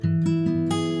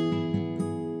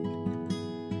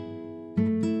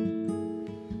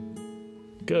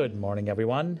Good morning,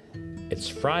 everyone. It's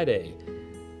Friday,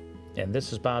 and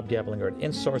this is Bob Gablinger at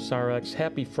InSource RX.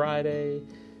 Happy Friday.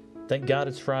 Thank God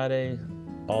it's Friday.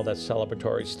 All that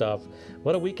celebratory stuff.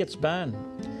 What a week it's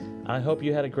been. I hope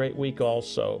you had a great week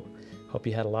also. Hope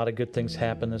you had a lot of good things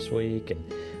happen this week.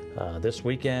 And this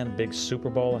weekend, big Super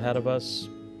Bowl ahead of us.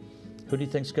 Who do you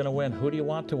think's going to win? Who do you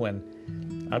want to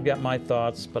win? I've got my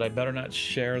thoughts, but I better not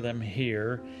share them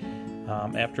here.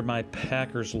 After my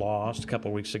Packers lost a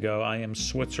couple weeks ago, I am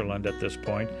Switzerland at this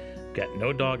point. Got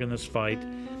no dog in this fight.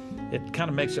 It kind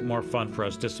of makes it more fun for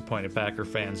us disappointed Packer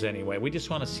fans anyway. We just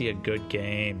want to see a good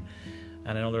game.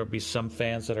 And I know there will be some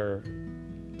fans that are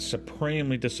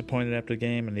supremely disappointed after the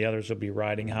game, and the others will be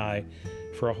riding high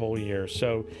for a whole year.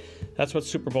 So that's what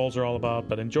Super Bowls are all about.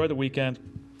 But enjoy the weekend.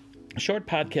 A short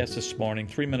podcast this morning,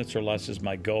 3 minutes or less is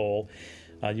my goal.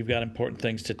 You've got important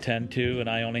things to tend to, and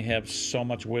I only have so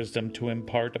much wisdom to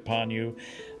impart upon you.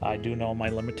 I do know my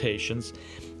limitations.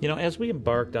 You know, as we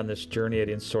embarked on this journey at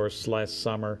InSource last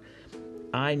summer,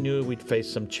 I knew we'd face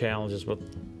some challenges with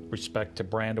respect to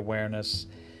brand awareness,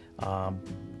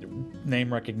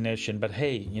 name recognition, but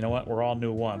hey, you know what? We're all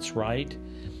new once, right?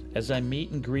 As I meet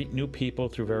and greet new people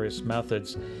through various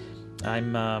methods,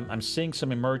 I'm seeing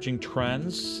some emerging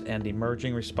trends and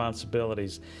emerging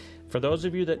responsibilities. For those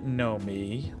of you that know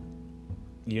me,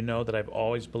 you know that I've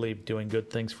always believed doing good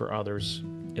things for others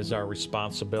is our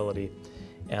responsibility,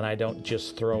 and I don't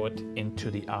just throw it into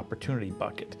the opportunity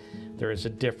bucket. There is a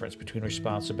difference between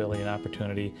responsibility and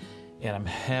opportunity, and I'm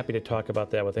happy to talk about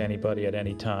that with anybody at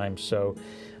any time, so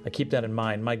I keep that in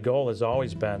mind. My goal has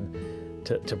always been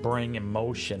to bring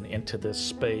emotion into this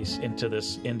space, into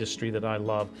this industry that I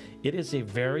love. It is a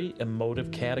very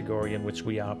emotive category in which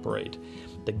we operate.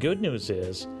 The good news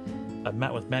is I've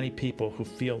met with many people who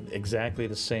feel exactly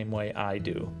the same way I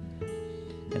do.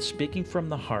 And speaking from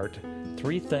the heart,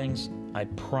 3 things I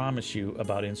promise you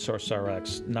about InSource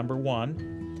RX. Number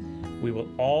 1, we will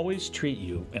always treat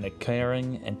you in a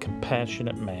caring and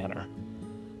compassionate manner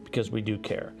because we do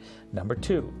care. Number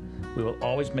 2, we will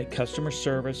always make customer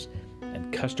service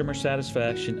and customer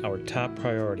satisfaction our top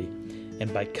priority.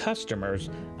 And by customers,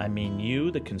 I mean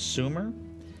you, the consumer,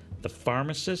 the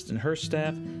pharmacist and her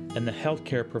staff, and the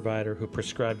healthcare provider who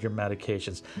prescribed your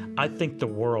medications. I think the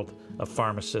world of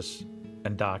pharmacists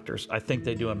and doctors. I think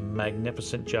they do a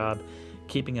magnificent job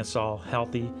keeping us all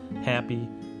healthy, happy,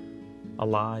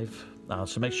 alive.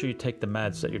 So make sure you take the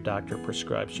meds that your doctor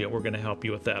prescribes you. We're going to help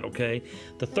you with that, okay?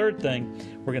 The third thing,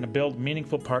 we're going to build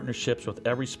meaningful partnerships with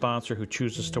every sponsor who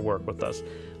chooses to work with us.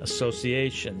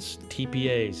 Associations,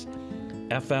 TPAs,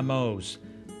 FMOs,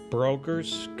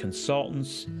 brokers,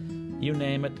 consultants, you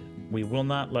name it, we will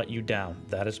not let you down.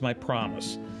 That is my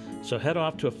promise. So head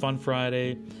off to a fun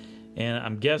Friday, and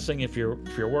I'm guessing if you're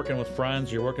working with friends,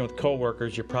 you're working with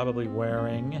coworkers, you're probably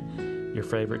wearing your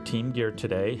favorite team gear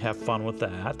today. Have fun with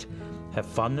that. Have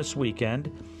fun this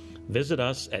weekend. Visit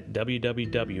us at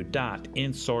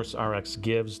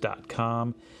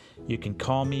www.insourcerxgives.com. You can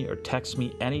call me or text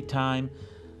me anytime.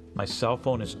 My cell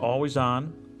phone is always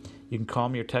on. You can call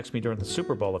me or text me during the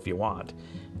Super Bowl if you want.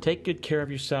 Take good care of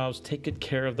yourselves. Take good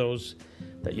care of those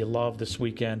that you love this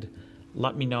weekend.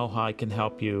 Let me know how I can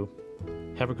help you.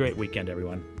 Have a great weekend,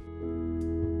 everyone.